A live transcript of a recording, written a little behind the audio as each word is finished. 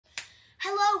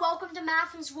welcome to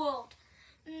Matthan's World.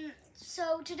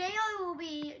 So today I will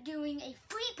be doing a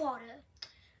three-parter.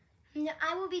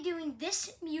 I will be doing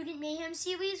this Mutant Mayhem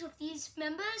series with these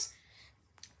members.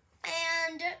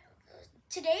 And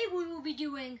today we will be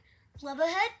doing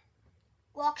Leatherhead,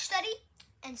 Rocksteady,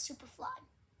 and Superfly.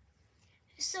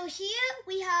 So here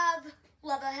we have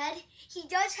Leatherhead. He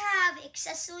does have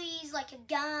accessories like a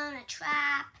gun, a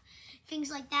trap, things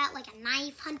like that, like a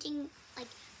knife, hunting, like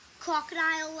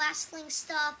crocodile wrestling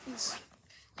stuff, and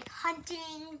like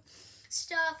hunting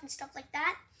stuff and stuff like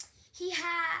that. He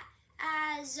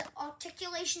has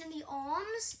articulation in the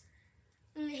arms.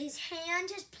 His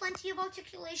hand has plenty of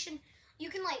articulation.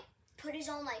 You can like put his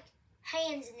own like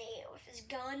hands in the air with his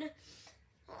gun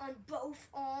on both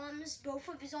arms. Both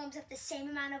of his arms have the same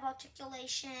amount of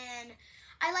articulation.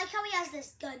 I like how he has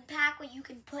this gun pack where you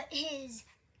can put his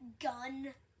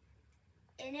gun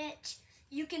in it.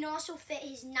 You can also fit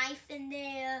his knife in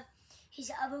there, his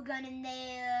other gun in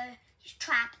there, his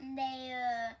trap in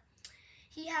there.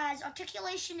 He has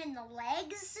articulation in the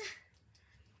legs.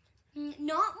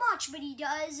 Not much, but he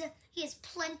does. He has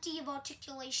plenty of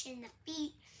articulation in the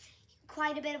feet.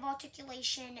 Quite a bit of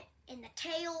articulation in the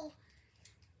tail.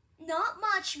 Not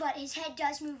much, but his head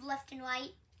does move left and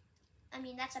right. I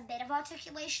mean, that's a bit of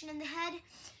articulation in the head.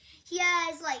 He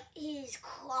has, like, his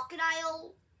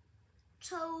crocodile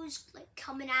toes, like,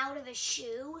 coming out of his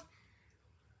shoe.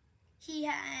 He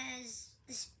has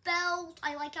this belt.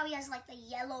 I like how he has, like, the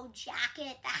yellow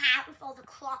jacket, the hat with all the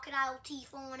crocodile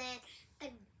teeth on it, the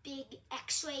big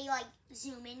x-ray, like,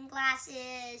 zoom-in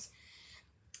glasses.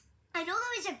 I know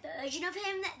there is a version of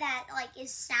him that like,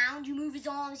 is sound. You move his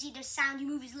arms, he does sound. You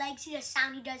move his legs, he does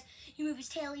sound. You move his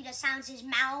tail, he does sounds. His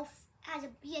mouth,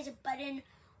 he has a button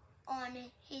on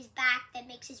his back that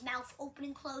makes his mouth open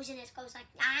and close, and it goes like,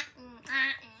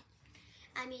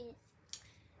 I mean,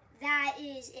 that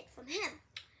is it from him.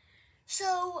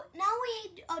 So now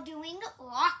we are doing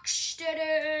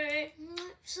Rocksteady.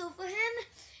 So for him,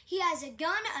 he has a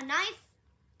gun, a knife,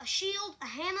 a shield, a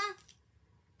hammer.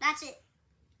 That's it.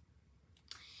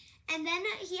 And then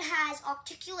he has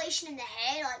articulation in the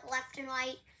head, like left and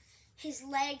right. His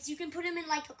legs, you can put him in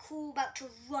like a cool about to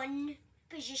run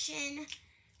position.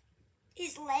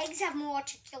 His legs have more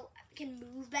can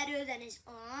move better than his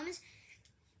arms.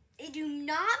 They do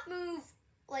not move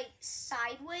like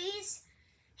sideways.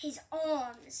 His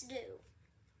arms do.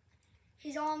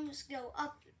 His arms go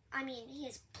up. I mean, he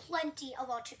has plenty of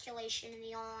articulation in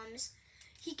the arms.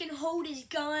 He can hold his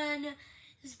gun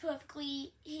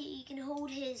perfectly. He can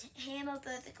hold his hammer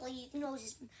perfectly. He can hold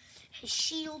his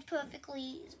shield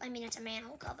perfectly. I mean, it's a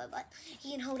manhole cover, but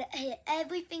he can hold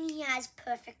everything he has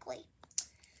perfectly.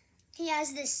 He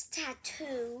has this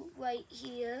tattoo right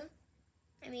here.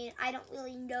 I mean, I don't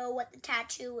really know what the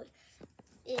tattoo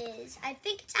is. I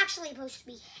think it's actually supposed to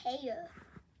be hair.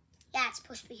 Yeah, it's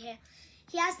supposed to be hair.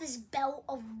 He has this belt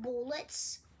of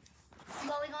bullets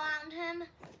going around him.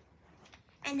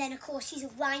 And then, of course, he's a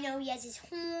rhino. He has his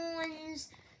horns.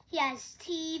 He has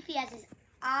teeth. He has his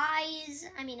eyes.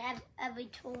 I mean, every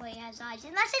toy has eyes.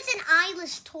 Unless it's an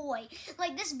eyeless toy.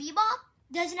 Like this Bebop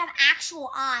doesn't have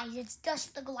actual eyes. It's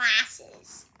just the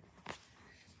glasses.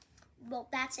 Well,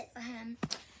 that's it for him.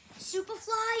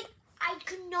 Superfly, I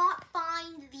could not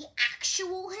find the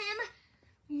actual him,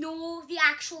 nor the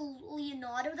actual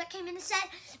Leonardo that came in the set,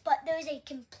 but there's a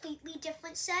completely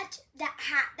different set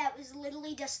that was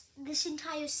literally just this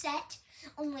entire set,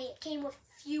 only it came with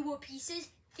fewer pieces.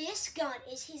 This gun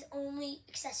is his only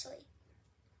accessory.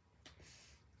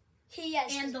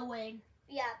 And the wing.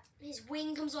 Yeah, his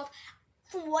wing comes off.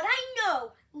 From what I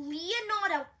know,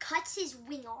 Leonardo cuts his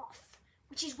wing off,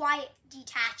 which is why it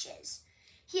detaches.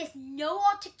 He has no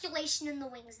articulation in the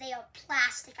wings. They are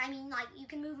plastic. I mean, like, you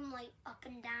can move them, like, up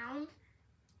and down.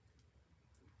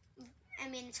 I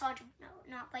mean, it's hard to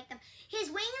not break them. His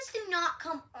wings do not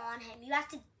come on him. You have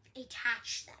to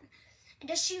attach them. And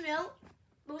just so you know,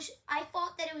 I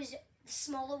thought that it was the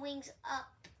smaller wings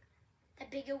up, the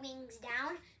bigger wings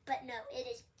down. But no, it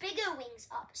is bigger wings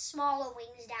up, smaller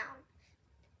wings down.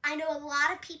 I know a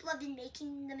lot of people have been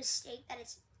making the mistake that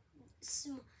it's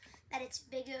smaller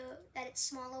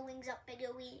wings up,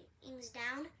 bigger wings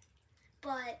down.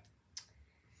 But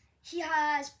he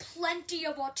has plenty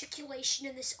of articulation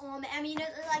in this arm. I mean,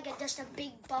 it's like just a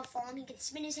big buff arm. He can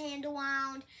spin his hand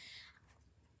around.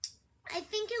 I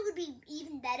think it would be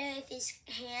even better if his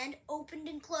hand opened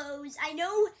and closed. I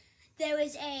know there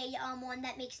is a one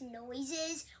that makes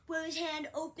noises where his hand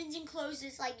opens and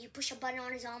closes. Like you push a button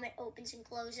on his arm, it opens and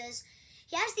closes.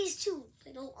 He has these two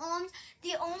little arms.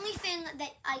 The only thing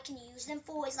that I can use them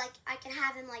for is like I can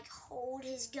have him like hold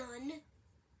his gun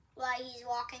while he's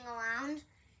walking around.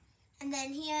 And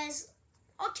then he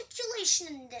articulation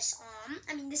in this arm.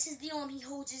 I mean, this is the arm he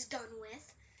holds his gun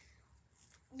with.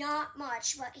 Not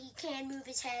much, but he can move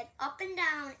his head up and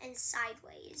down and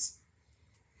sideways.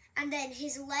 And then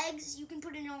his legs, you can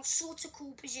put in all sorts of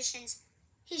cool positions.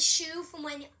 His shoe from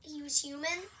when he was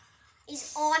human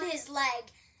is on his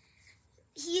leg.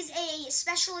 He's a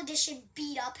special edition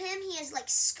beat up him. He has like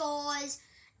scars,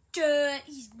 dirt,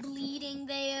 he's bleeding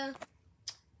there.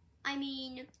 I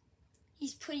mean,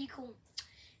 he's pretty cool.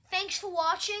 Thanks for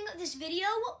watching this video.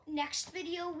 Next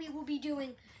video we will be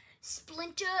doing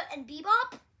Splinter and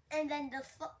Bebop, and then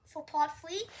for part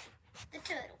 3, the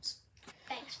Turtles.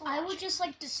 Thanks for watching. I would just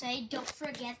like to say, don't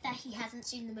forget that he hasn't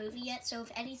seen the movie yet, so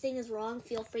if anything is wrong,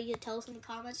 feel free to tell us in the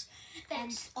comments.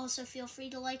 Thanks. And also feel free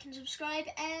to like and subscribe,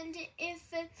 and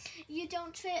if you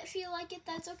don't feel like it,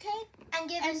 that's okay. And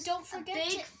give us don't forget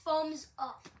a big thumbs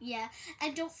up. Yeah,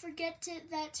 and don't forget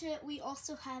that we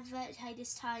also have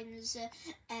Titus Times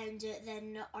and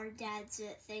then our dad's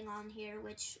thing on here,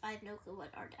 which I have no clue what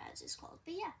our dad's is called,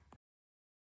 but yeah.